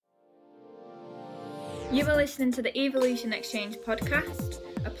You are listening to the Evolution Exchange podcast,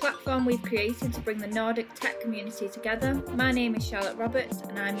 a platform we've created to bring the Nordic tech community together. My name is Charlotte Roberts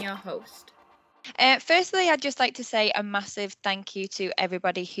and I'm your host. Firstly, I'd just like to say a massive thank you to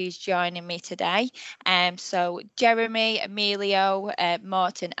everybody who's joining me today. So Jeremy, Emilio,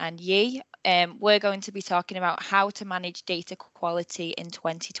 Martin and Yi. We're going to be talking about how to manage data quality in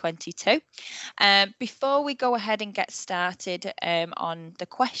 2022. Before we go ahead and get started on the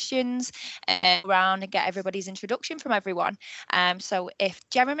questions around and get everybody's introduction from everyone. So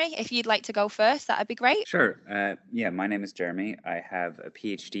Jeremy, if you'd like to go first, that'd be great. Sure. My name is Jeremy. I have a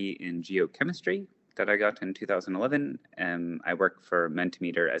PhD in geochemistry that I got in 2011. I work for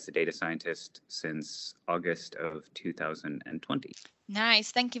Mentimeter as a data scientist since August of 2020.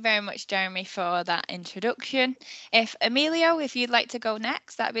 Nice. Thank you very much, Jeremy, for that introduction. Emilio, if you'd like to go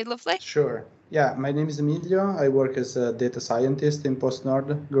next, that'd be lovely. Sure. Yeah, my name is Emilio. I work as a data scientist in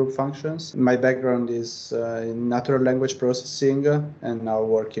PostNord Group Functions. My background is in natural language processing and now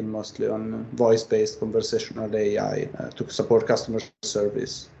working mostly on voice-based conversational AI to support customer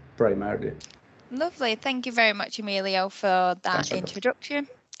service primarily. Lovely. Thank you very much, Emilio, for that introduction.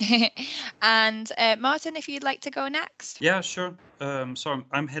 And Martin, if you'd like to go next. Yeah, sure. So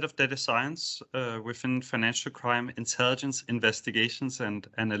I'm head of data science within financial crime intelligence, investigations, and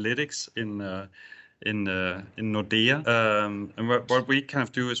analytics in Nordea. And what we kind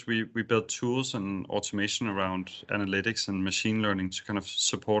of do is we build tools and automation around analytics and machine learning to kind of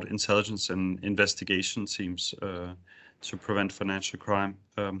support intelligence and investigation teams to prevent financial crime.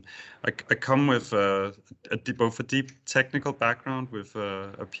 I come with both a deep technical background with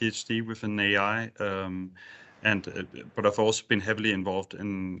a PhD within AI, but I've also been heavily involved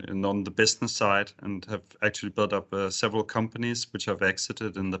on the business side and have actually built up several companies which I've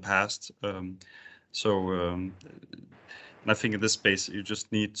exited in the past. And I think in this space you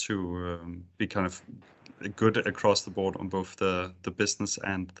just need to be kind of good across the board on both the business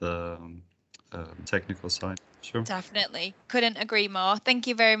and the technical side. Sure. Definitely. Couldn't agree more. Thank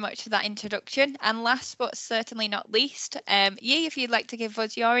you very much for that introduction. And last but certainly not least, Yi, if you'd like to give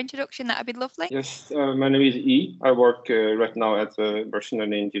us your introduction, that would be lovely. Yes, my name is Yi. I work right now as a machine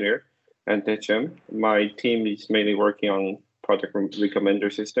learning engineer at HM. My team is mainly working on product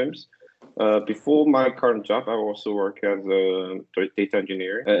recommender systems. Before my current job, I also work as a data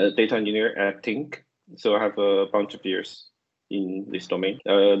engineer at Tink. So I have a bunch of years in this domain.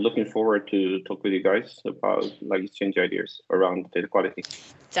 Looking forward to talk with you guys about exchange ideas around data quality.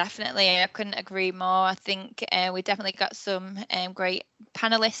 Definitely, I couldn't agree more. I think we definitely got some great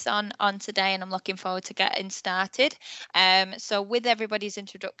panelists on today, and I'm looking forward to getting started. So with everybody's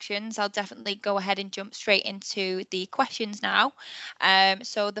introductions, I'll definitely go ahead and jump straight into the questions now.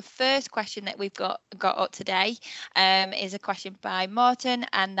 So the first question that we've got up today is a question by Martin,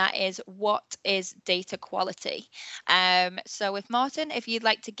 and that is, what is data quality? So with Martin, if you'd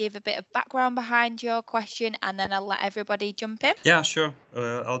like to give a bit of background behind your question, and then I'll let everybody jump in. Yeah, sure.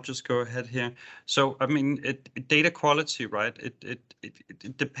 I'll just go ahead here. So, I mean, data quality, right? It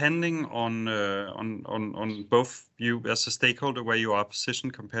depending on both you as a stakeholder, where you are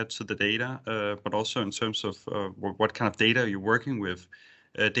positioned compared to the data, but also in terms of what kind of data you're working with.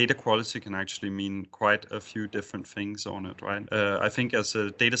 Data quality can actually mean quite a few different things on it, right? I think as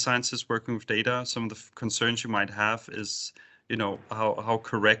a data scientist working with data, some of the concerns you might have is, how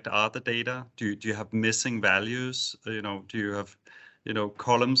correct are the data? Do you have missing values? Do you have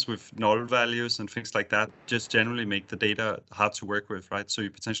columns with null values and things like that? Just generally make the data hard to work with, right? So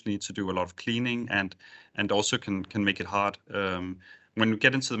you potentially need to do a lot of cleaning and also can make it hard. When we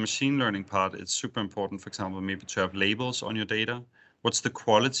get into the machine learning part, it's super important, for example, maybe to have labels on your data. What's the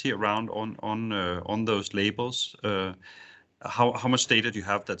quality around on those labels? How much data do you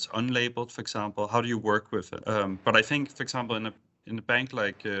have that's unlabeled, for example? How do you work with it? But I think, for example, in a bank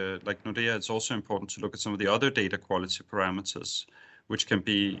like Nordea, it's also important to look at some of the other data quality parameters, which can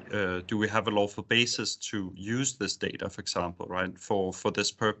be, do we have a lawful basis to use this data, for example, right, for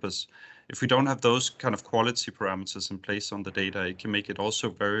this purpose? If we don't have those kind of quality parameters in place on the data, it can make it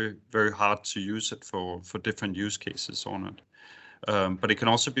also very, very hard to use it for different use cases on it. But it can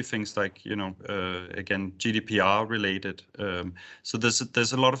also be things like, again, GDPR related. So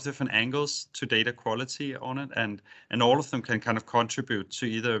there's a lot of different angles to data quality on it, and all of them can kind of contribute to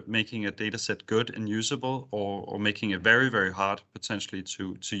either making a data set good and usable, or making it very, very hard potentially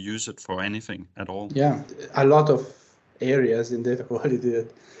to use it for anything at all. Yeah, a lot of areas in data quality.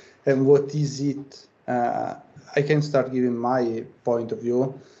 And what is it? I can start giving my point of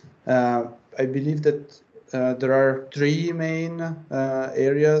view. I believe that there are three main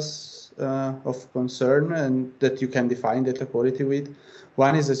areas of concern and that you can define data quality with.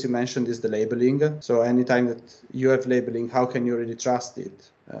 One is, as you mentioned, is the labeling. So anytime that you have labeling, how can you really trust it?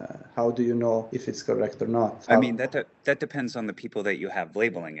 How do you know if it's correct or not? I mean, that depends on the people that you have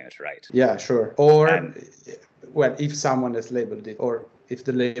labeling it, right? Yeah, sure. Or, well, if someone has labeled it, or if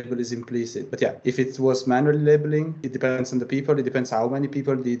the label is implicit. But yeah, if it was manually labeling, it depends on the people. It depends how many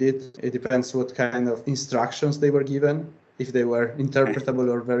people did it. It depends what kind of instructions they were given, if they were interpretable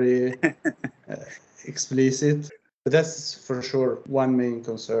or very explicit. But that's for sure one main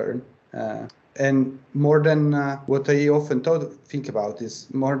concern. And more than what I often think about is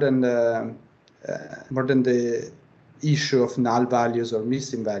more than the issue of null values or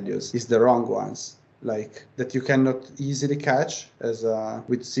missing values is the wrong ones, like that you cannot easily catch as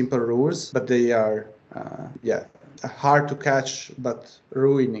with simple rules, but they are hard to catch, but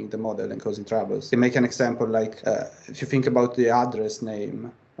ruining the model and causing troubles. To make an example, like if you think about the address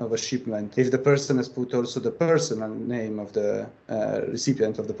name of a shipment, if the person has put also the personal name of the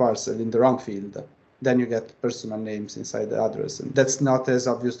recipient of the parcel in the wrong field, then you get personal names inside the address, and that's not as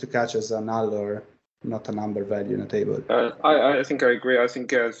obvious to catch as a null or not a number value in a table. I think I agree. I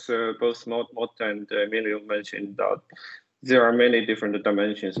think as both Mott and Emilio mentioned, that there are many different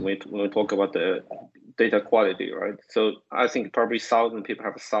dimensions when we talk about the data quality, right? So I think probably 1,000 people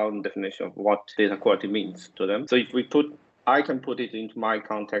have 1,000 definition of what data quality means to them. So if I can put it into my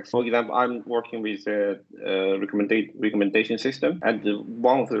context. For example, I'm working with a recommendation system, and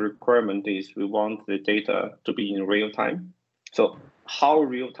one of the requirements is we want the data to be in real time. So how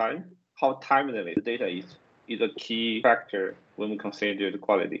real time, how timely the data is a key factor when we consider the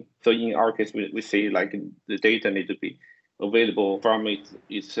quality. So in our case, we say like the data needs to be available from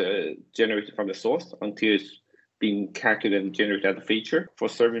it's generated from the source until it's being calculated and generated as a feature for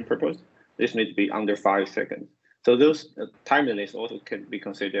serving purpose. This needs to be under 5 seconds. So those timeliness also can be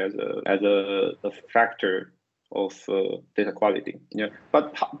considered as a factor of data quality. Yeah.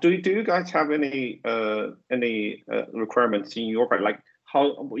 But do you guys have any requirements in your part? Like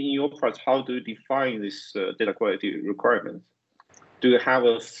how do you define this data quality requirements? Do you have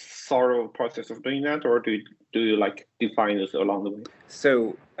a thorough process of doing that, or do you like define this along the way?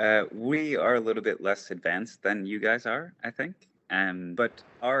 So we are a little bit less advanced than you guys are, I think. But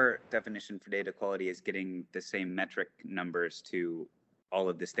our definition for data quality is getting the same metric numbers to all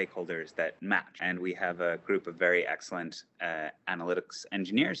of the stakeholders that match. And we have a group of very excellent analytics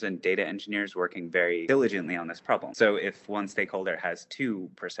engineers and data engineers working very diligently on this problem. So if one stakeholder has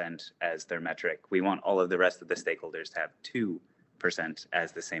 2% as their metric, we want all of the rest of the stakeholders to have 2%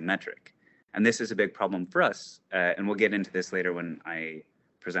 as the same metric. And this is a big problem for us. And we'll get into this later when I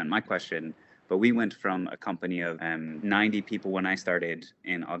present my question. But we went from a company of 90 people when I started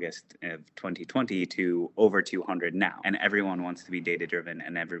in August of 2020 to over 200 now. And everyone wants to be data-driven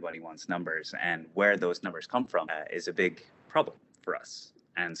and everybody wants numbers. And where those numbers come from is a big problem for us.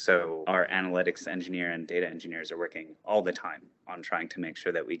 And so our analytics engineer and data engineers are working all the time on trying to make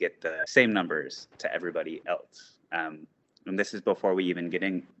sure that we get the same numbers to everybody else. And this is before we even get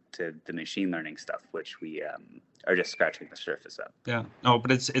into the machine learning stuff, which we are just scratching the surface of. Yeah, no,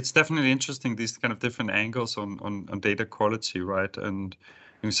 but it's definitely interesting, these kind of different angles on data quality, right? And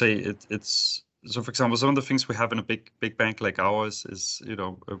you say it's so, for example, some of the things we have in a big bank like ours is,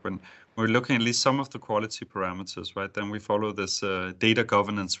 when we're looking at least some of the quality parameters, right? Then we follow this data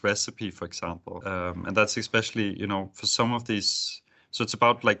governance recipe, for example, and that's especially for some of these. So it's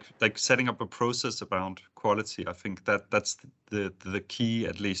about like setting up a process around quality. I think that's the key,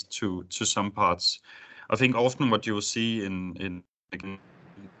 at least to some parts. I think often what you will see in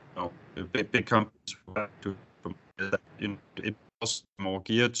big companies, it was more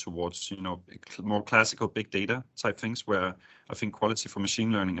geared towards more classical big data type things, where I think quality for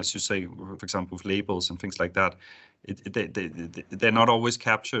machine learning, as you say, for example, with labels and things like that, they're not always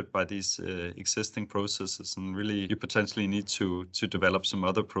captured by these existing processes, and really you potentially need to develop some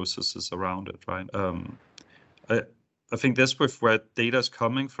other processes around it, right? I think this with where data is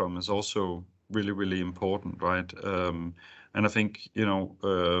coming from is also really important, right? And I think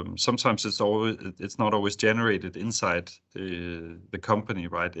sometimes it's not always generated inside the company,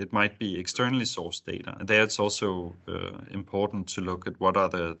 right? It might be externally sourced data. And there it's also important to look at what are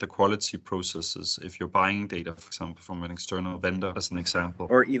the quality processes if you're buying data, for example, from an external vendor, as an example.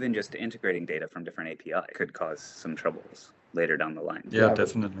 Or even just integrating data from different API could cause some troubles later down the line. Yeah,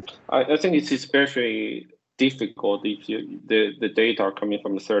 definitely. I think it's especially difficult if the data are coming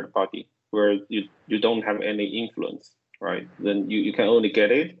from a third party, where you don't have any influence, right? Then you can only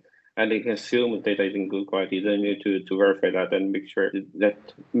get it, and you can assume the data is in good quality. Then you need to verify that and make sure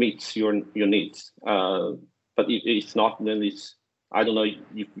that meets your needs. But if it's not, then it's, I don't know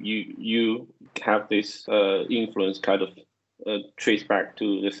if you have this influence kind of trace back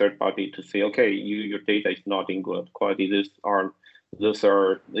to the third party to say, okay, your data is not in good quality. These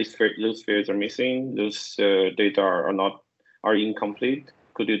fields are missing. Those data are incomplete.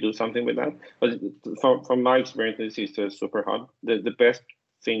 Could you do something with that? But from my experience, this is super hard. The best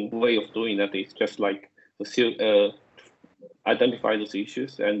way of doing that is just like identify those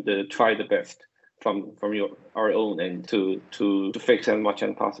issues and try the best from our own end to fix as much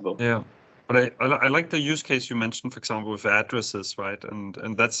as possible. Yeah. But I like the use case you mentioned, for example, with addresses, right?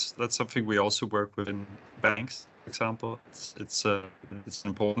 And that's something we also work with in banks, for example. It's an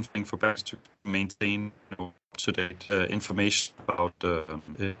important thing for banks to maintain up-to-date information about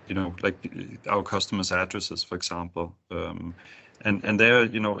like our customers' addresses, for example. And there,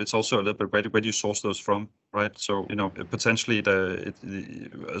 it's also a little bit where do you source those from, right? So, potentially the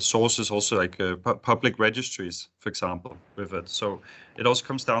source is also like public registries, for example, with it. So it also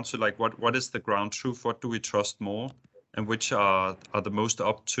comes down to like what is the ground truth? What do we trust more? And which are the most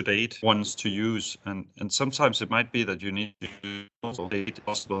up-to-date ones to use? And sometimes it might be that you need to also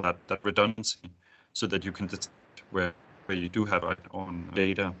that redundancy so that you can detect where you do have it on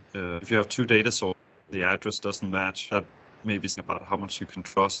data. If you have two data sources, the address doesn't match, that maybe it's about how much you can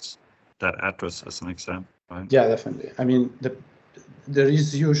trust that address as an example, right? Yeah, definitely. I mean, there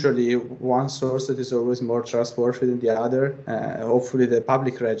is usually one source that is always more trustworthy than the other. Hopefully the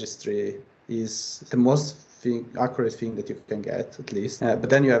public registry is the most accurate thing that you can get, at least.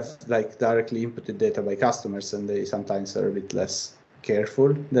 But then you have like directly inputted data by customers, and they sometimes are a bit less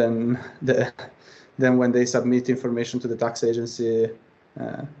careful than when they submit information to the tax agency,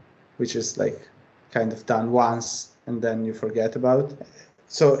 which is like kind of done once and then you forget about.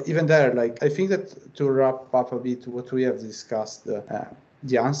 So even there, like I think that to wrap up a bit what we have discussed,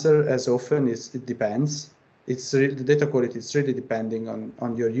 the answer as often is it depends. It's really, the data quality is really depending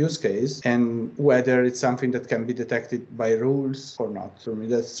on your use case and whether it's something that can be detected by rules or not. For me,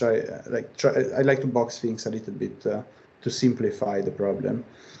 that's I like to box things a little bit to simplify the problem.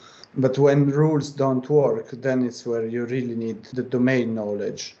 But when rules don't work, then it's where you really need the domain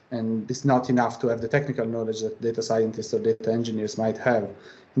knowledge. And it's not enough to have the technical knowledge that data scientists or data engineers might have.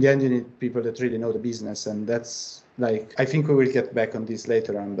 In the end, you need people that really know the business. And that's like, I think we will get back on this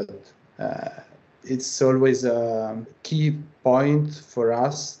later on, but it's always a key point for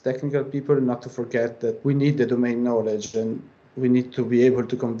us, technical people, not to forget that we need the domain knowledge and we need to be able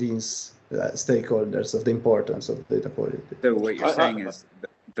to convince stakeholders of the importance of data quality. So what you're saying is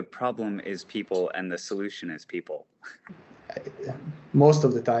the problem is people and the solution is people. Most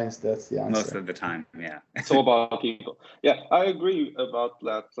of the times, that's the answer. Most of the time, yeah. It's all about people. Yeah, I agree about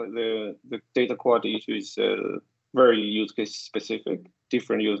that. The data quality issue is very use case specific.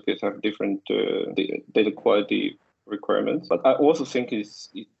 Different use cases have different data quality requirements. But I also think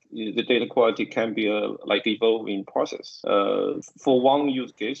the data quality can be a evolving process. For one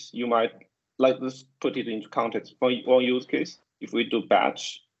use case, you might let's put it into context. For one use case, if we do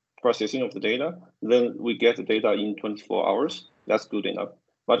batch processing of the data, then we get the data in 24 hours. That's good enough.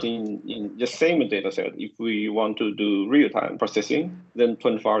 But in the same data set, if we want to do real-time processing, then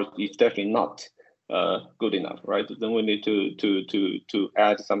 24 hours is definitely not good enough, right? Then we need to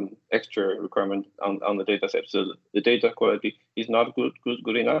add some extra requirement on the data set. So the data quality is not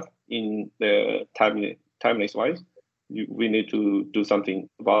good enough in the timeliness wise. We need to do something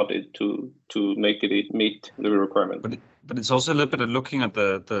about it to make it meet the requirement. But it's also a little bit of looking at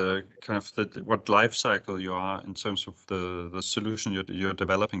the kind of what life cycle you are in terms of the solution you're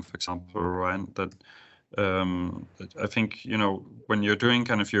developing, for example, right? That I think when you're doing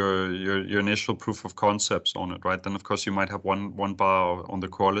kind of your initial proof of concepts on it, right? Then of course you might have one bar on the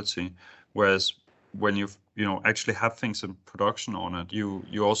quality, whereas when you actually have things in production on it,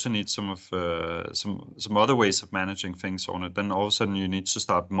 you also need some other ways of managing things on it. Then all of a sudden you need to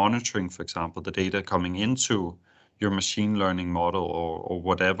start monitoring, for example, the data coming into your machine learning model or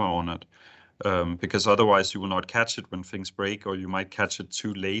whatever on it, because otherwise you will not catch it when things break, or you might catch it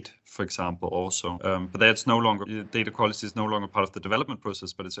too late, for example, also. But that's no longer, data quality is no longer part of the development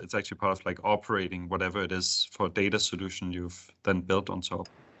process, but it's actually part of like operating whatever it is for data solution you've then built on top.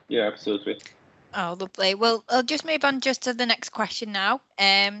 Yeah, absolutely. Oh, lovely. Well, I'll just move on just to the next question now.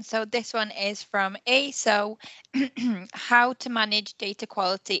 So this one is from A. So how to manage data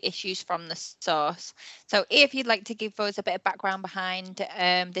quality issues from the source. So if you'd like to give us a bit of background behind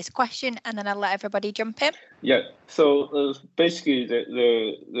this question, and then I'll let everybody jump in. Yeah. So basically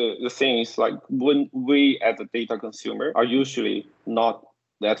the thing is like when we as a data consumer are usually not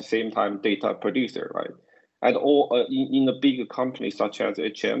at the same time data producer, right? And all in a bigger company such as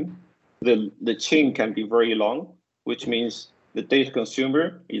HM, the chain can be very long, which means the data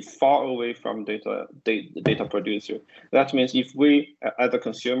consumer is far away from the data producer. That means if we, as a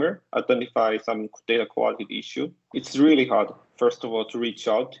consumer, identify some data quality issue, it's really hard, first of all, to reach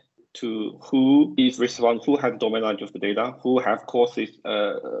out to who is responsible, who has domain knowledge of the data, who have caused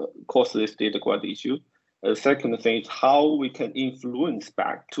this data quality issue. The second thing is how we can influence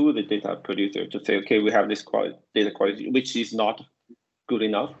back to the data producer to say, okay, we have this data quality, which is not good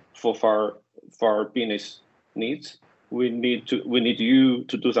enough for our business needs. We need you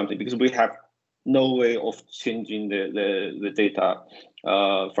to do something, because we have no way of changing the data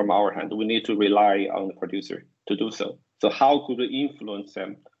from our hand. We need to rely on the producer to do so. So how could we influence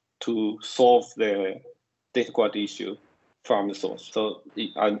them to solve the data quality issue from the source? So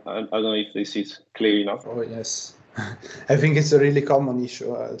I don't know if this is clear enough. Oh, yes. I think it's a really common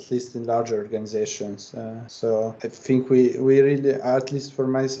issue, at least in larger organizations. So I think we really, at least for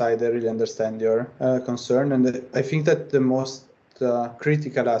my side, I really understand your concern. And I think that the most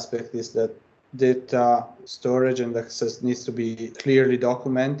critical aspect is that data storage and access needs to be clearly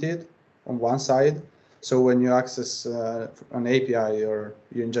documented on one side. So when you access an API or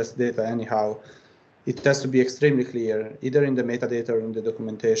you ingest data anyhow, it has to be extremely clear, either in the metadata or in the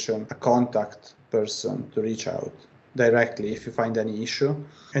documentation, a contact person to reach out directly if you find any issue.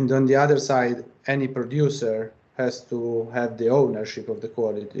 And on the other side, any producer has to have the ownership of the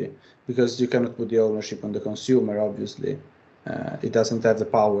quality, because you cannot put the ownership on the consumer, obviously. It doesn't have the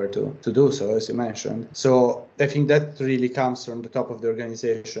power to do so, as you mentioned. So I think that really comes from the top of the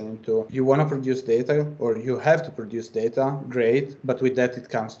organization into, you want to produce data, or you have to produce data, great, but with that it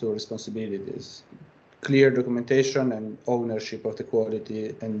comes to responsibilities. Clear documentation and ownership of the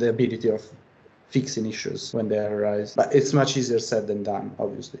quality and the ability of fixing issues when they arise. But it's much easier said than done,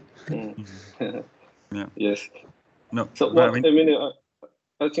 obviously. Yeah. Yes. No. So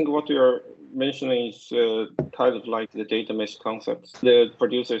I think what you're mentioning is kind of like the data mesh concept. The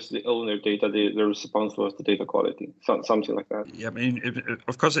producers, they own their data, they're responsible for the data quality, something like that. Yeah, I mean,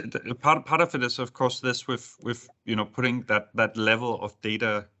 of course, part of it is, of course, this with putting that level of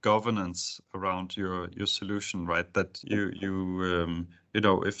data governance around your solution, right? That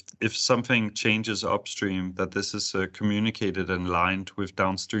if something changes upstream, that this is communicated and aligned with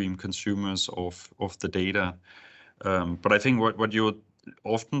downstream consumers of the data. But I think what you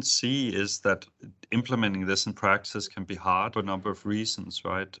often see is that implementing this in practice can be hard for a number of reasons,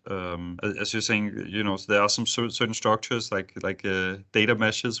 right? As you're saying, there are some certain structures like data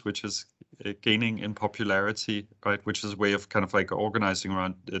meshes, which is gaining in popularity, right? Which is a way of kind of like organizing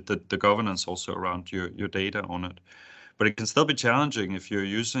around the governance also around your data on it. But it can still be challenging if you're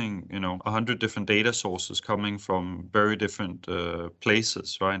using, 100 different data sources coming from very different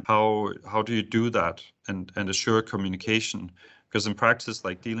places, right? How do you do that and assure communication? Because in practice,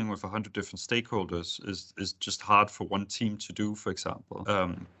 like dealing with 100 different stakeholders is just hard for one team to do, for example.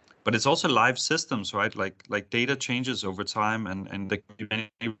 But it's also live systems, right? Like data changes over time, and there can be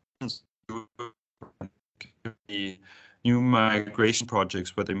many reasons to be new migration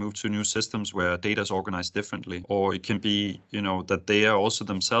projects where they move to new systems where data is organized differently, or it can be that they are also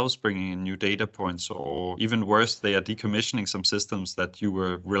themselves bringing in new data points, or even worse, they are decommissioning some systems that you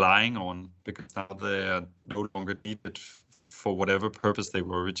were relying on because now they are no longer needed for whatever purpose they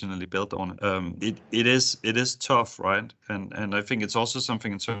were originally built on. It is tough, right? And I think it's also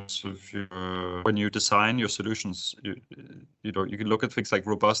something in terms of when you design your solutions, you can look at things like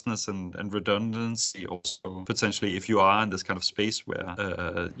robustness and redundancy also potentially if you are in this kind of space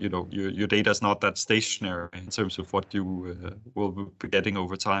where your data is not that stationary in terms of what you will be getting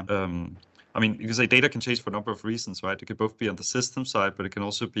over time. I mean, you can say data can change for a number of reasons, right? It could both be on the system side, but it can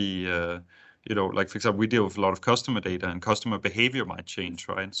also be like, for example, we deal with a lot of customer data, and customer behavior might change,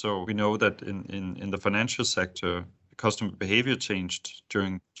 right? So we know that in the financial sector, customer behavior changed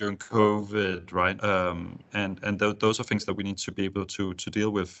during COVID, right? And those are things that we need to be able to deal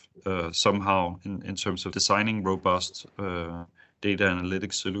with somehow in terms of designing robust data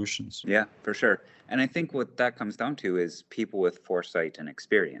analytics solutions. Yeah, for sure. And I think what that comes down to is people with foresight and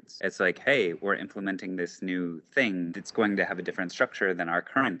experience. It's like, hey, we're implementing this new thing. It's going to have a different structure than our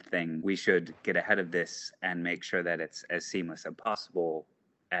current thing. We should get ahead of this and make sure that it's as seamless as possible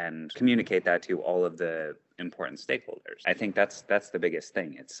and communicate that to all of the important stakeholders. I think that's the biggest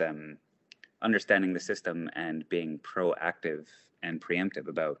thing. It's understanding the system and being proactive and preemptive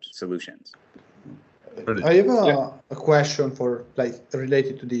about solutions. I have a question for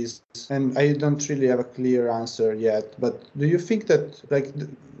related to this, and I don't really have a clear answer yet. But do you think that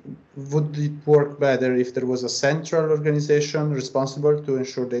would it work better if there was a central organization responsible to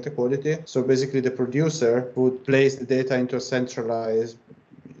ensure data quality? So basically, the producer would place the data into a centralized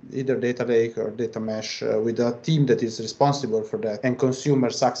either data lake or data mesh with a team that is responsible for that, and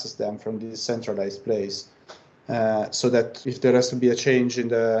consumers access them from this centralized place. So that if there has to be a change in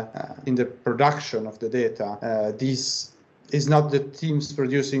the production of the data, this is not the teams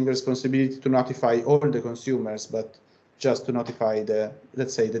producing the responsibility to notify all the consumers, but just to notify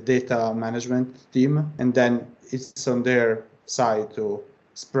let's say, the data management team, and then it's on their side to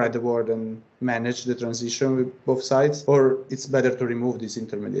spread the word and manage the transition with both sides, or it's better to remove this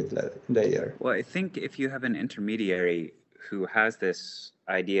intermediate layer? Well, I think if you have an intermediary who has this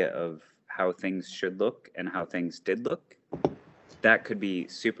idea of how things should look and how things did look, that could be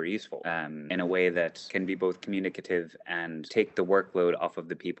super useful in a way that can be both communicative and take the workload off of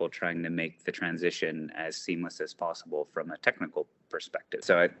the people trying to make the transition as seamless as possible from a technical perspective.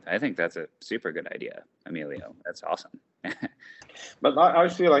 So I think that's a super good idea, Emilio. That's awesome. But I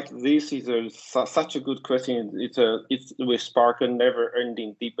feel like this is such a good question. It will spark a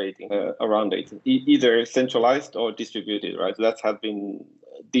never-ending debating around it, either centralized or distributed, right? That has been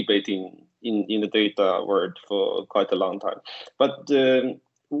debating in the data world for quite a long time. But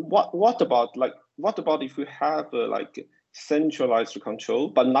what about if you have centralized control,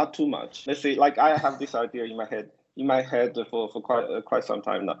 but not too much? Let's say, like, I have this idea in my head for quite some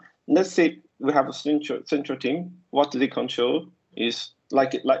time now. Let's say we have a central team. What they control is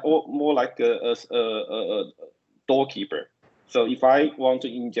more like a doorkeeper. So if I want to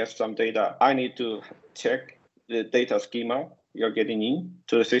ingest some data, I need to check the data schema you're getting in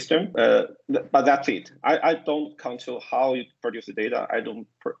to the system. But that's it. I don't control how you produce the data. I don't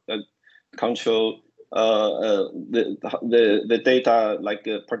control the data, like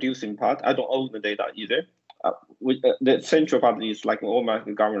producing part. I don't own the data either. The central part is like all my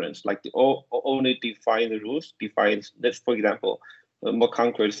governance, like only define the rules, let's, for example, a more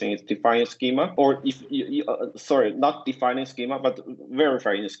concrete thing is define schema, or if not defining schema, but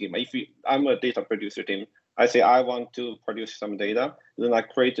verifying the schema. I'm a data producer team, I say I want to produce some data, then I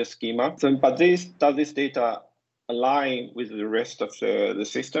create a schema. So, but does this data align with the rest of the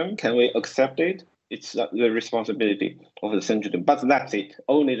system? Can we accept it? It's the responsibility of the central team, but that's it.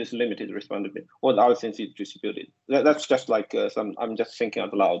 Only this limited responsibility. All the other things is distributed. That's just like I'm just thinking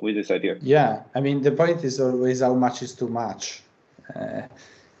out loud with this idea. Yeah, I mean, the point is always how much is too much.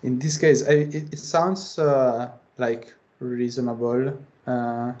 In this case, it sounds like reasonable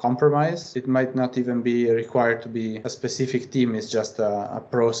compromise. It might not even be required to be a specific team. It's just a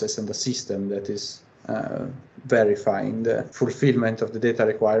process and a system that is verifying the fulfillment of the data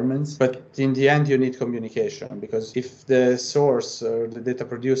requirements. But in the end, you need communication, because if the source or the data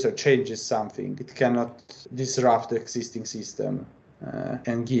producer changes something, it cannot disrupt the existing system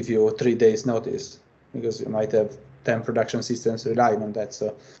and give you 3 days notice, because you might have 10 production systems relying on that.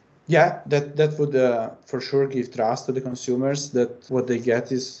 So yeah, that would for sure give trust to the consumers that what they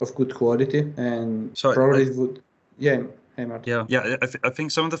get is of good quality, and So probably would. Yeah. Hey, Martin. Yeah. I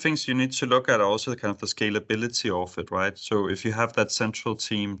think some of the things you need to look at are also kind of the scalability of it, right? So if you have that central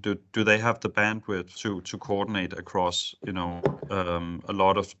team, do they have the bandwidth to coordinate across, a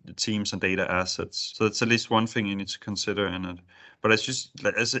lot of teams and data assets? So that's at least one thing you need to consider in it. But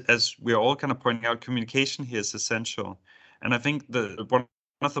as we're all kind of pointing out, communication here is essential. And I think one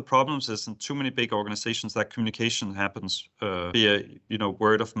of the problems is in too many big organizations that communication happens via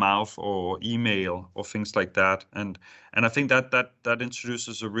word of mouth or email or things like that, and I think that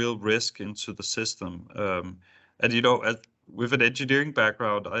introduces a real risk into the system. And with an engineering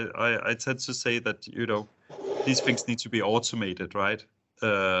background, I tend to say that these things need to be automated, right?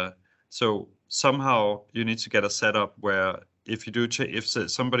 So somehow you need to get a setup where if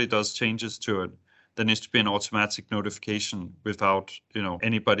somebody does changes to it, there needs to be an automatic notification without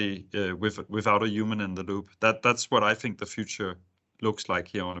anybody without a human in the loop. That's what I think the future looks like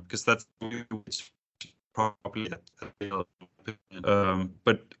here on it, because that's probably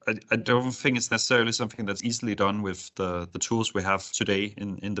but I don't think it's necessarily something that's easily done with the tools we have today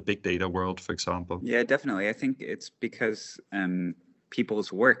in the big data world, for example. Yeah, definitely. I think it's because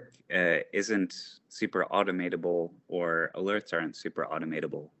people's work isn't super automatable, or alerts aren't super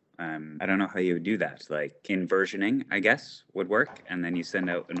automatable. I don't know how you would do that. Like in versioning, I guess, would work, and then you send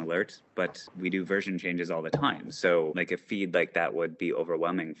out an alert, but we do version changes all the time. So like a feed like that would be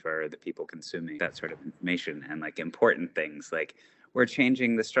overwhelming for the people consuming that sort of information, and like important things like we're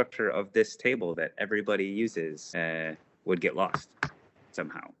changing the structure of this table that everybody uses would get lost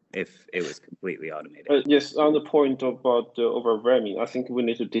somehow if it was completely automated. Yes, on the point about overwhelming, I think we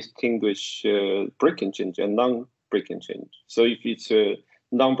need to distinguish breaking change and non-breaking change. So if it's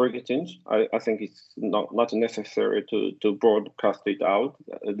non-breaking change, I think it's not necessary to broadcast it out.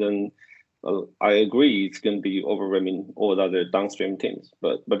 Then I agree it's going to be overwhelming all the other downstream teams,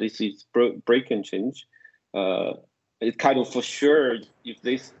 but this is break and change. It kind of for sure, if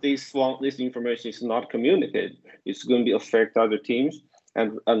this information is not communicated, it's going to be affect other teams,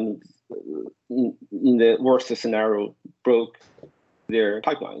 and in the worst scenario, broke their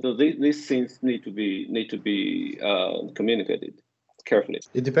pipeline. So these things need to be communicated carefully.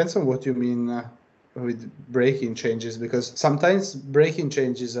 It depends on what you mean with breaking changes, because sometimes breaking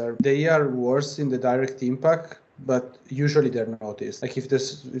changes are worse in the direct impact, but usually they're noticed. Like if the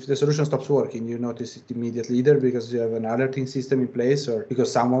solution stops working, you notice it immediately, either because you have an alerting system in place or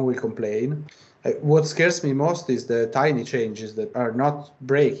because someone will complain. What scares me most is the tiny changes that are not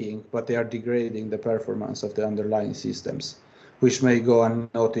breaking, but they are degrading the performance of the underlying systems, which may go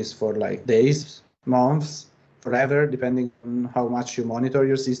unnoticed for like days, months, forever, depending on how much you monitor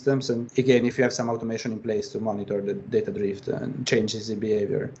your systems. And again, if you have some automation in place to monitor the data drift and changes in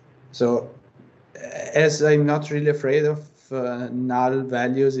behavior. So as I'm not really afraid of null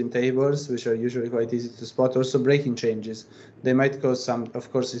values in tables, which are usually quite easy to spot, also breaking changes, they might cause some,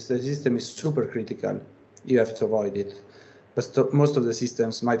 of course, if the system is super critical, you have to avoid it. But most of the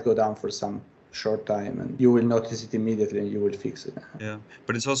systems might go down for some short time and you will notice it immediately and you will fix it. Yeah,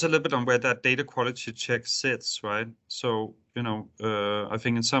 but it's also a little bit on where that data quality check sits, right? So, I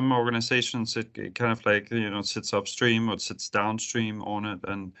think in some organizations it kind of like, sits upstream or sits downstream on it.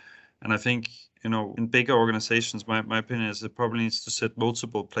 And I think, in bigger organizations, my opinion is it probably needs to sit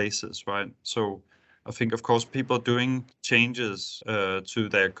multiple places, right? So I think, of course, people doing changes to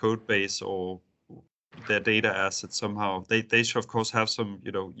their code base or their data assets somehow, they should of course have some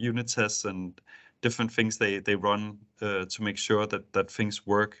unit tests and different things they run to make sure that things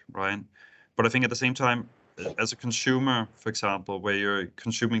work, right? But I think at the same time, as a consumer, for example, where you're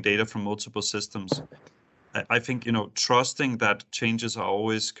consuming data from multiple systems, I think trusting that changes are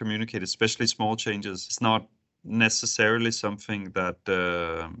always communicated, especially small changes, is not necessarily something that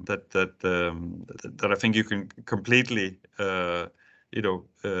I think you can completely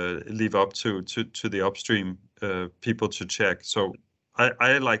leave up to the upstream people to check. So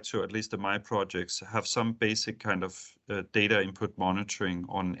I like to, at least in my projects, have some basic kind of data input monitoring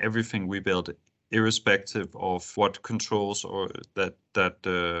on everything we build, irrespective of what controls or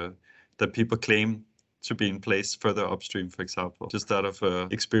that people claim to be in place further upstream, for example. Just out of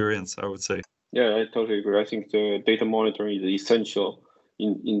experience, I would say. Yeah, I totally agree. I think the data monitoring is essential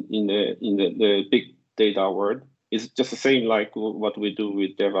in the big data world. It's just the same like what we do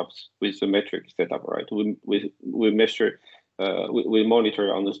with DevOps with the metrics setup, right? We measure, we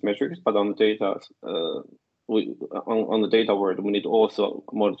monitor on those metrics, but on the data, on the data world, we need also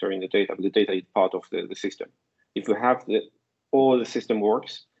monitoring the data because the data is part of the system. If you have all the system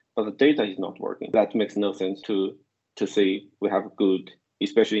works, but the data is not working, that makes no sense to say we have good,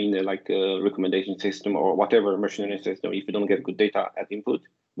 especially in the recommendation system or whatever machine learning system. If you don't get good data at input,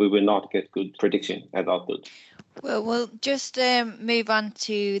 we will not get good prediction at output. Well, we'll just move on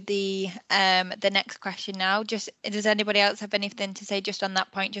to the next question now. Just does anybody else have anything to say just on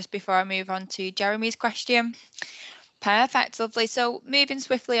that point, just before I move on to Jeremy's question? Perfect, lovely. So moving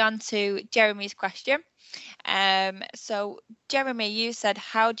swiftly on to Jeremy's question. So Jeremy, you said,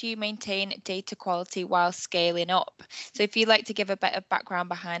 how do you maintain data quality while scaling up? So if you'd like to give a bit of background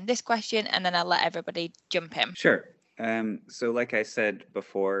behind this question, and then I'll let everybody jump in. Sure. So like I said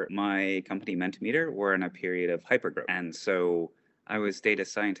before, my company Mentimeter, we're in a period of hypergrowth. And so I was data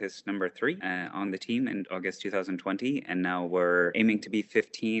scientist number 3 on the team in August 2020. And now we're aiming to be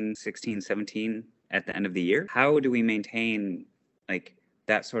 15, 16, 17 at the end of the year. How do we maintain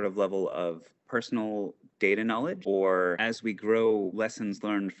that sort of level of personal data knowledge, or as we grow, lessons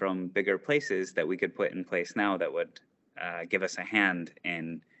learned from bigger places that we could put in place now that would give us a hand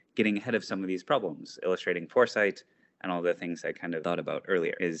in getting ahead of some of these problems, illustrating foresight, and all the things I kind of thought about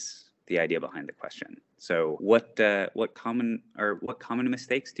earlier is the idea behind the question. So what common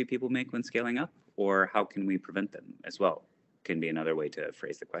mistakes do people make when scaling up, or how can we prevent them as well? Can be another way to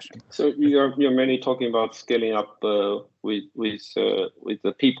phrase the question. So you're mainly talking about scaling up with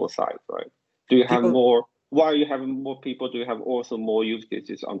the people side, right? Do you have more? While you have more people, do you have also more use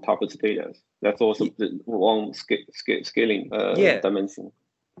cases on top of the data? That's also the one scaling dimension.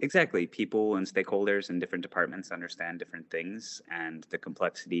 Exactly. People and stakeholders in different departments understand different things, and the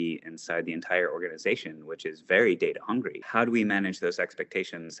complexity inside the entire organization, which is very data hungry. How do we manage those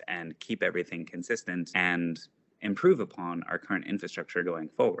expectations and keep everything consistent and improve upon our current infrastructure going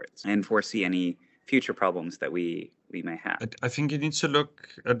forwards and foresee any future problems that we may have? I think you need to look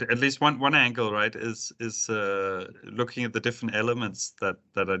at least one angle, right? Is looking at the different elements that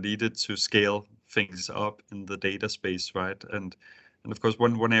are needed to scale things up in the data space, right? And And of course,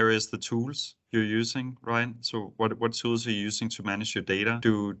 one area is the tools you're using, right? So what tools are you using to manage your data?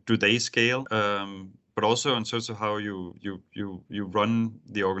 Do they scale? But also in terms of how you run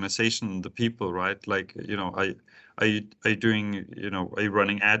the organization, the people, right? Like, are you doing, are you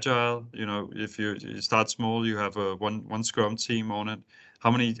running agile? If you start small, you have a one Scrum team on it. How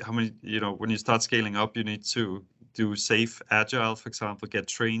many, when you start scaling up, you need to do safe agile, for example, get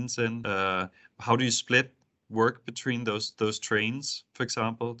trains in. How do you split work between those trains, for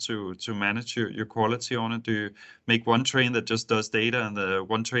example, to manage your quality on it? Do you make one train that just does data and the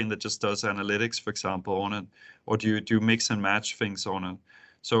one train that just does analytics, for example, on it? Or do you mix and match things on it?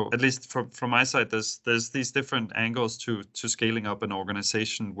 So at least from my side, there's these different angles to scaling up an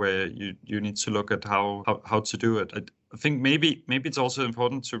organization where you need to look at how to do it. I think maybe it's also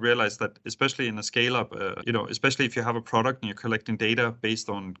important to realize that, especially in a scale up, especially if you have a product and you're collecting data based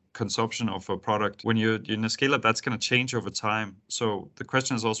on consumption of a product, when you're in a scale up, that's going to change over time. So the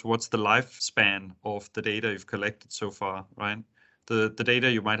question is also, what's the lifespan of the data you've collected so far, right? The data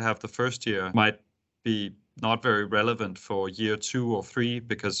you might have the first year might be not very relevant for year 2 or 3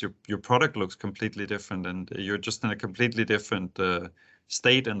 because your product looks completely different and you're just in a completely different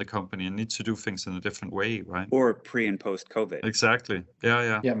state in the company and need to do things in a different way, right? Or pre and post COVID. Exactly.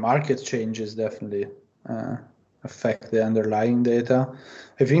 Yeah. Market changes definitely affect the underlying data.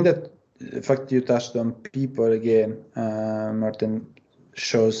 I think that the fact you touched on people again, Martin,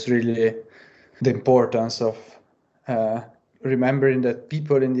 shows really the importance of remembering that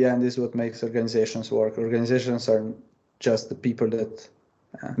people in the end is what makes organizations work. Organizations are just the people that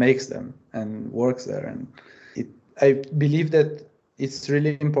makes them and works there. And I believe that it's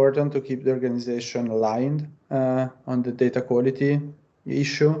really important to keep the organization aligned on the data quality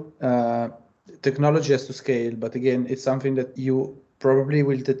issue. Technology has to scale, but again, it's something that you probably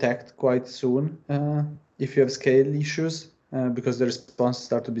will detect quite soon if you have scale issues. Because the responses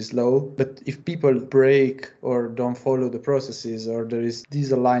start to be slow. But if people break or don't follow the processes, or there is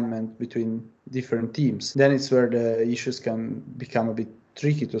disalignment between different teams, then it's where the issues can become a bit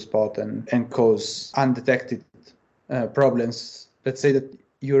tricky to spot and cause undetected problems. Let's say that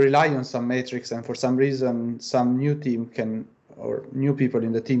you rely on some metrics and for some reason some new team can, or new people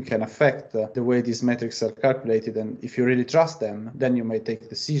in the team can affect the way these metrics are calculated. And if you really trust them, then you may take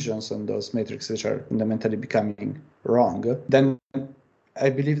decisions on those metrics which are fundamentally becoming wrong. Then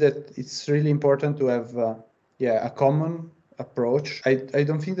I believe that it's really important to have a common approach. I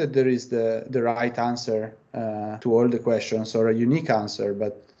don't think that there is the right answer to all the questions or a unique answer,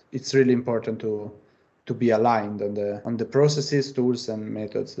 but it's really important to be aligned on the processes, tools, and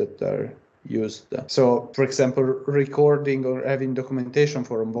methods that are used. So, for example, recording or having documentation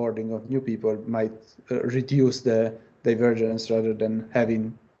for onboarding of new people might reduce the divergence rather than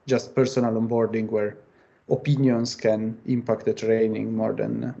having just personal onboarding where opinions can impact the training more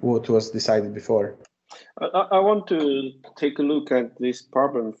than what was decided before. I want to take a look at this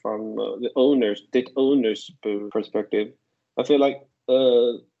problem from the data owners' perspective. I feel like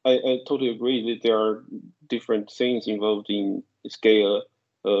I totally agree that there are different things involved in scale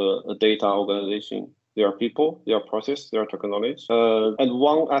a data organization. There are people, there are process, there are technology, and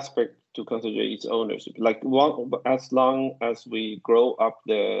one aspect to consider is ownership. As long as we grow up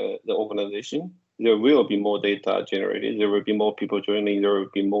the organization, there will be more data generated, there will be more people joining, there will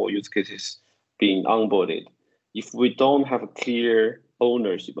be more use cases being onboarded. If we don't have a clear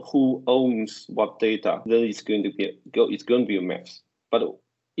ownership, who owns what data, then it's going to be a mess. But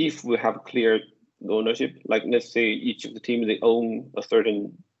if we have clear ownership, like let's say each of the team, they own a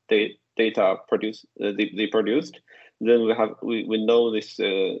certain data they produced, then we know this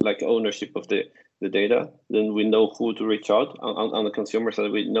ownership of the data. Then we know who to reach out on the consumer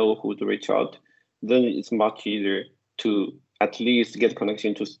side. We know who to reach out. Then it's much easier to at least get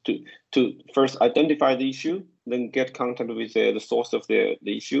connection to first identify the issue, then get contact with the source of the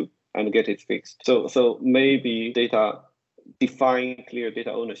issue and get it fixed. So maybe define clear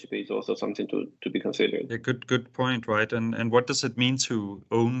data ownership is also something to be considered. Yeah, good point, right? And what does it mean to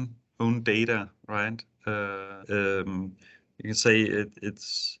own data, right? You can say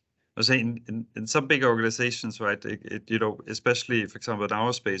it's. I say in some big organizations, right? Especially for example in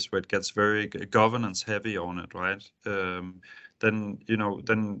our space where it gets very governance heavy on it, right? Then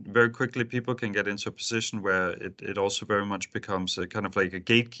very quickly people can get into a position where it also very much becomes a kind of like a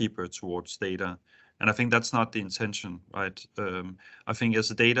gatekeeper towards data. And I think that's not the intention, right? I think as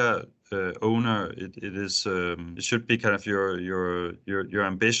a data owner, it should be kind of your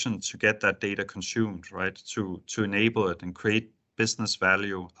ambition to get that data consumed, right? To enable it and create business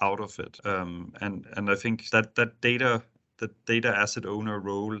value out of it. And I think that data asset owner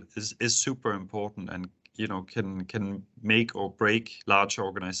role is super important. And can make or break large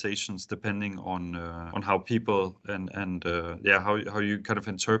organizations depending on how people and how you kind of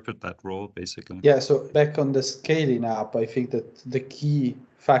interpret that role basically. Yeah, so back on the scaling up, I think that the key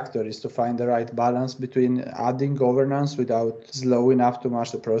factor is to find the right balance between adding governance without slowing up too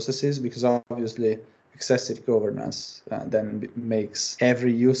much the processes, because obviously excessive governance then makes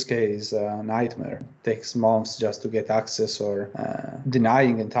every use case a nightmare. It takes months just to get access, or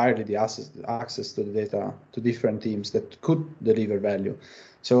denying entirely the access to the data to different teams that could deliver value.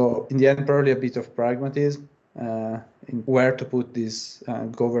 So in the end, probably a bit of pragmatism in where to put this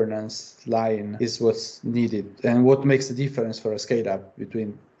governance line is what's needed, and what makes the difference for a scale up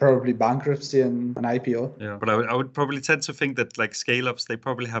between probably bankruptcy and an IPO. Yeah, but I would probably tend to think that like scale ups, they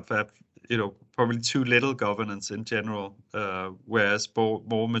probably have probably too little governance in general, whereas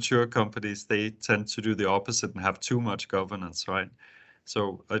more mature companies, they tend to do the opposite and have too much governance, right?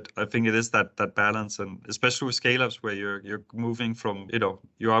 So I think it is that balance, and especially with scale-ups where you're moving from,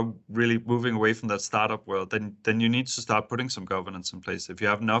 you are really moving away from that startup world, then you need to start putting some governance in place. If you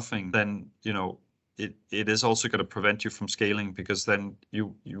have nothing, then it is also going to prevent you from scaling, because then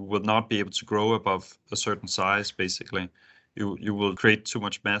you will not be able to grow above a certain size. Basically, you will create too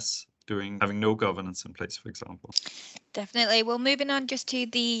much mess having no governance in place, for example. Definitely. Well, moving on just to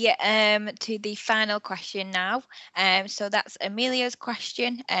the final question now. So that's Amelia's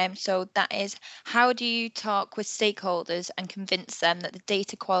question. So that is, how do you talk with stakeholders and convince them that the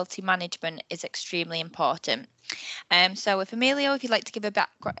data quality management is extremely important? So if Emilio, if you'd like to give a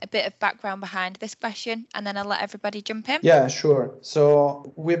bit of background behind this question, and then I'll let everybody jump in. Yeah, sure.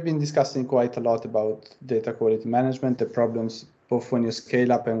 So we've been discussing quite a lot about data quality management, the problems both when you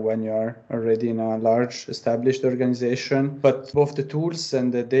scale up and when you're already in a large established organization. But both the tools and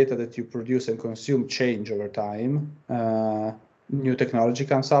the data that you produce and consume change over time. New technology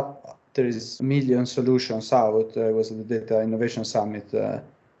comes up. There is a million solutions out. I was at the Data Innovation Summit a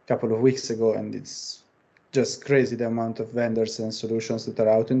couple of weeks ago, and it's just crazy the amount of vendors and solutions that are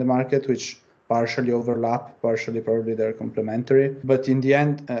out in the market, which partially overlap, partially probably they're complementary. But in the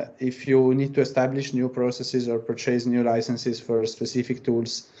end, if you need to establish new processes or purchase new licenses for specific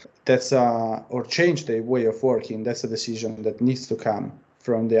tools, or change the way of working, that's a decision that needs to come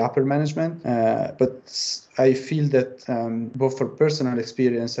from the upper management. But I feel that both for personal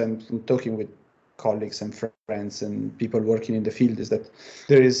experience and from talking with colleagues and friends and people working in the field, is that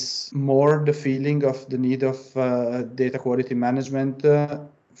there is more the feeling of the need of data quality management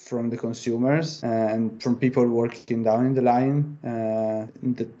from the consumers and from people working down in the line,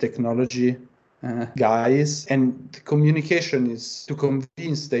 the technology guys, and the communication is to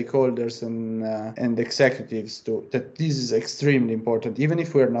convince stakeholders and executives that this is extremely important. Even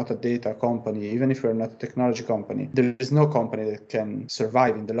if we're not a data company, even if we're not a technology company, there is no company that can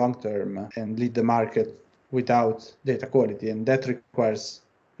survive in the long term and lead the market without data quality, and that requires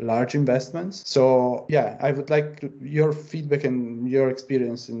large investments. So yeah, I would like your feedback and your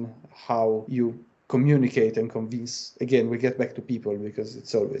experience in how you communicate and convince. Again, we get back to people, because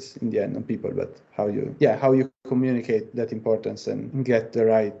it's always in the end on people, but how you communicate that importance and get the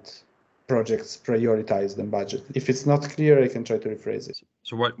right projects prioritized and budgeted. If it's not clear, I can try to rephrase it.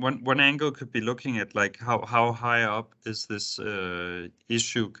 So one angle could be looking at like how high up is this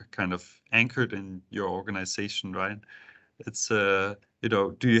issue kind of anchored in your organization, right? It's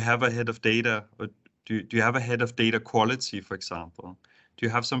do you have a head of data, or do you have a head of data quality, for example? Do you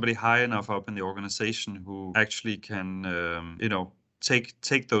have somebody high enough up in the organization who actually can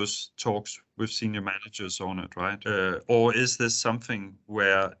take those talks with senior managers on it, right? Or is this something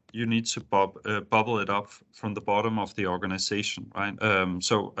where you need to bubble it up from the bottom of the organization, right?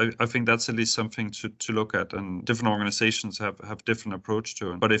 So I think that's at least something to look at, and different organizations have different approach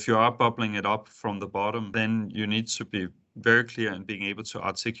to it. But if you are bubbling it up from the bottom, then you need to be very clear in being able to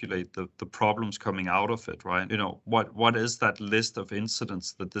articulate the problems coming out of it, right? What is that list of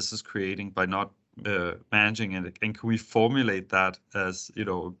incidents that this is creating by not managing it, and can we formulate that as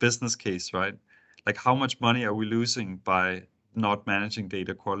a business case, right? Like, how much money are we losing by not managing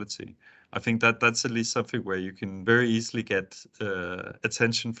data quality? I think that's at least something where you can very easily get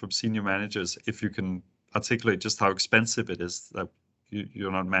attention from senior managers if you can articulate just how expensive it is that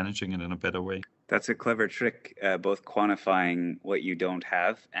you're not managing it in a better way. That's a clever trick, both quantifying what you don't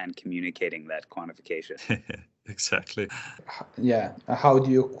have and communicating that quantification. Exactly. Yeah, how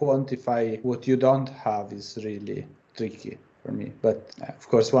do you quantify what you don't have is really tricky. for me. But of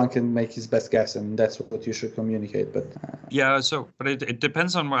course, one can make his best guess, and that's what you should communicate. But but it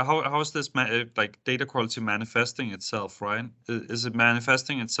depends on how is this like data quality manifesting itself, right? Is it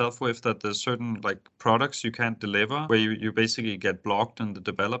manifesting itself with that there's certain like products you can't deliver, where you basically get blocked in the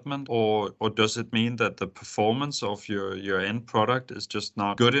development, or does it mean that the performance of your end product is just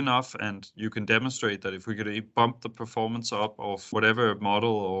not good enough, and you can demonstrate that if we could bump the performance up of whatever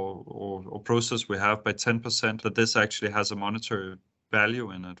model or process we have by 10%, that this actually has a monetary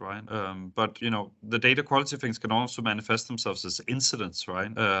value in it, right? But the data quality things can also manifest themselves as incidents,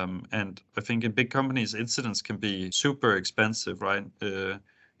 right? And I think in big companies, incidents can be super expensive, right?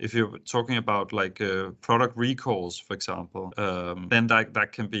 If you're talking about like product recalls, for example, then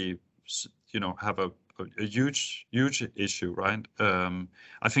that can be, have a huge issue, right?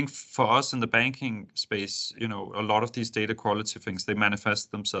 I think for us in the banking space, a lot of these data quality things, they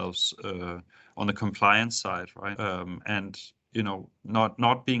manifest themselves on the compliance side, right? And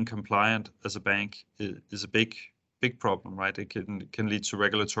not being compliant as a bank is a big problem, right? It can lead to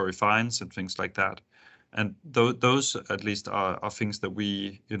regulatory fines and things like that. And those at least are things that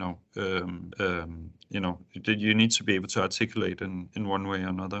we, you need to be able to articulate in one way or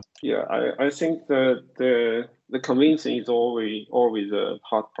another. Yeah, I think the convincing is always a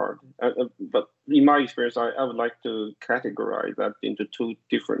hard part. But in my experience, I would like to categorize that into two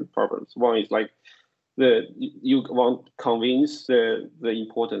different problems. One is like you want to convince the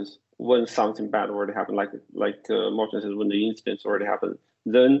importance when something bad already happened, like Morten says, when the incidents already happened,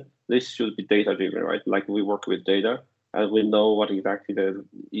 then this should be data driven, right? Like we work with data and we know what exactly the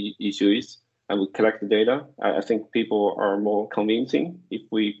issue is, and we collect the data. I think people are more convincing if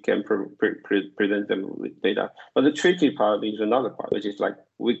we can present them with data. But the tricky part is another part, which is like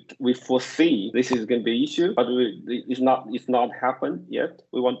we foresee this is going to be an issue, but it's not happened yet.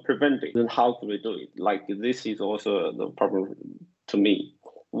 We want to prevent it. Then how do we do it? Like this is also the problem to me.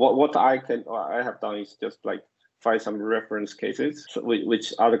 What I have done is just like find some reference cases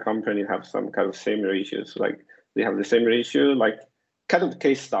which other companies have some kind of similar issues. Like they have the same issue, like kind of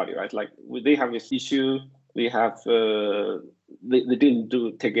case study, right? Like they have this issue, they have they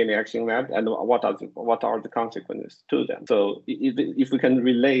didn't take any action on that, and what are the consequences to them? So if we can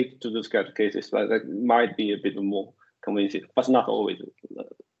relate to those kind of cases, that might be a bit more convincing, but not always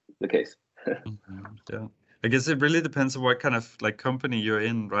the case. Yeah. I guess it really depends on what kind of like company you're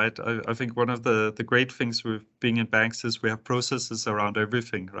in, right? I think one of the great things with being in banks is we have processes around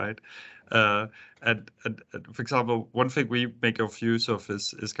everything, right? And for example, one thing we make use of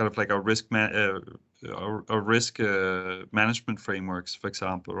is kind of like our risk management frameworks, for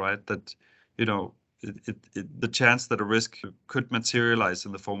example, right? That the chance that a risk could materialize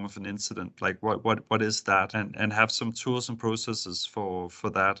in the form of an incident, like what is that, and have some tools and processes for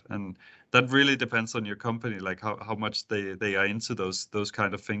that. And that really depends on your company, like how much they are into those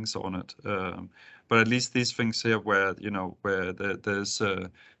kind of things on it. But at least these things here where there's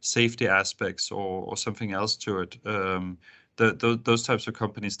safety aspects or something else to it, those types of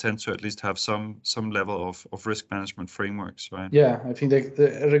companies tend to at least have some level of risk management frameworks, right? Yeah, I think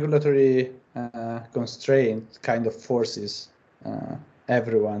the regulatory constraint kind of forces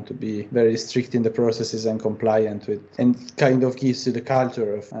everyone to be very strict in the processes and compliant with, and kind of gives you the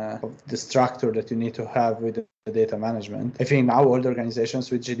culture of the structure that you need to have with the data management. I think now all the organizations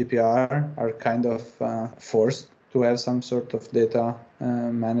with GDPR are kind of forced to have some sort of data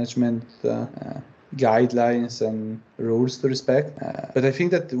management guidelines and rules to respect. But I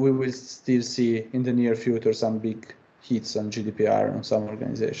think that we will still see in the near future some big hits on GDPR on some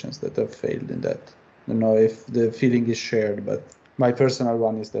organizations that have failed in that. I don't know if the feeling is shared, but my personal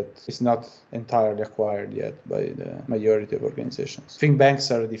one is that it's not entirely acquired yet by the majority of organizations. I think banks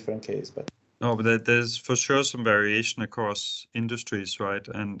are a different case, but no, but there's for sure some variation across industries, right?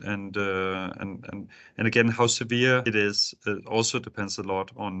 And again, how severe it is also depends a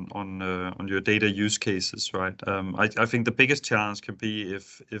lot on your data use cases, right? I think the biggest challenge can be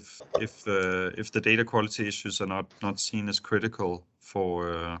if the data quality issues are not seen as critical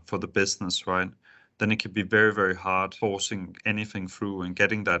for the business, right? Then it can be very, very hard forcing anything through and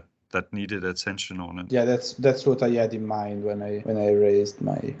getting that needed attention on it. Yeah, that's what I had in mind when I raised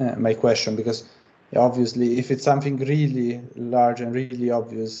my question, because obviously if it's something really large and really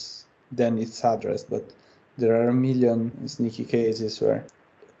obvious, then it's addressed. But there are a million sneaky cases where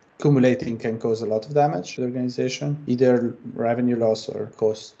accumulating can cause a lot of damage to the organization, either revenue loss or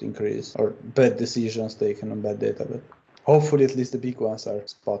cost increase or bad decisions taken on bad data. But hopefully at least the big ones are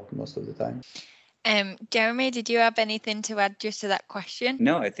spot most of the time. Jeremy, did you have anything to add just to that question?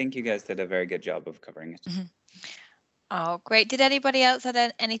 No, I think you guys did a very good job of covering it. Mm-hmm. Oh, great. Did anybody else have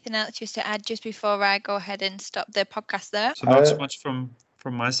anything else just to add just before I go ahead and stop the podcast there? So not so much from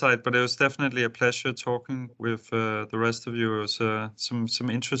my side, but it was definitely a pleasure talking with the rest of you. It was some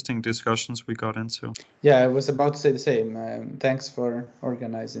interesting discussions we got into. Yeah, I was about to say the same. Thanks for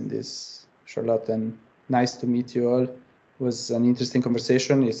organizing this, Charlotte, and nice to meet you all. It was an interesting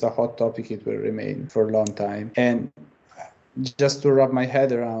conversation. It's a hot topic. It will remain for a long time. And just to wrap my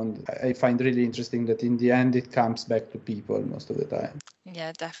head around, I find really interesting that in the end, it comes back to people most of the time.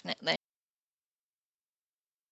 Yeah, definitely.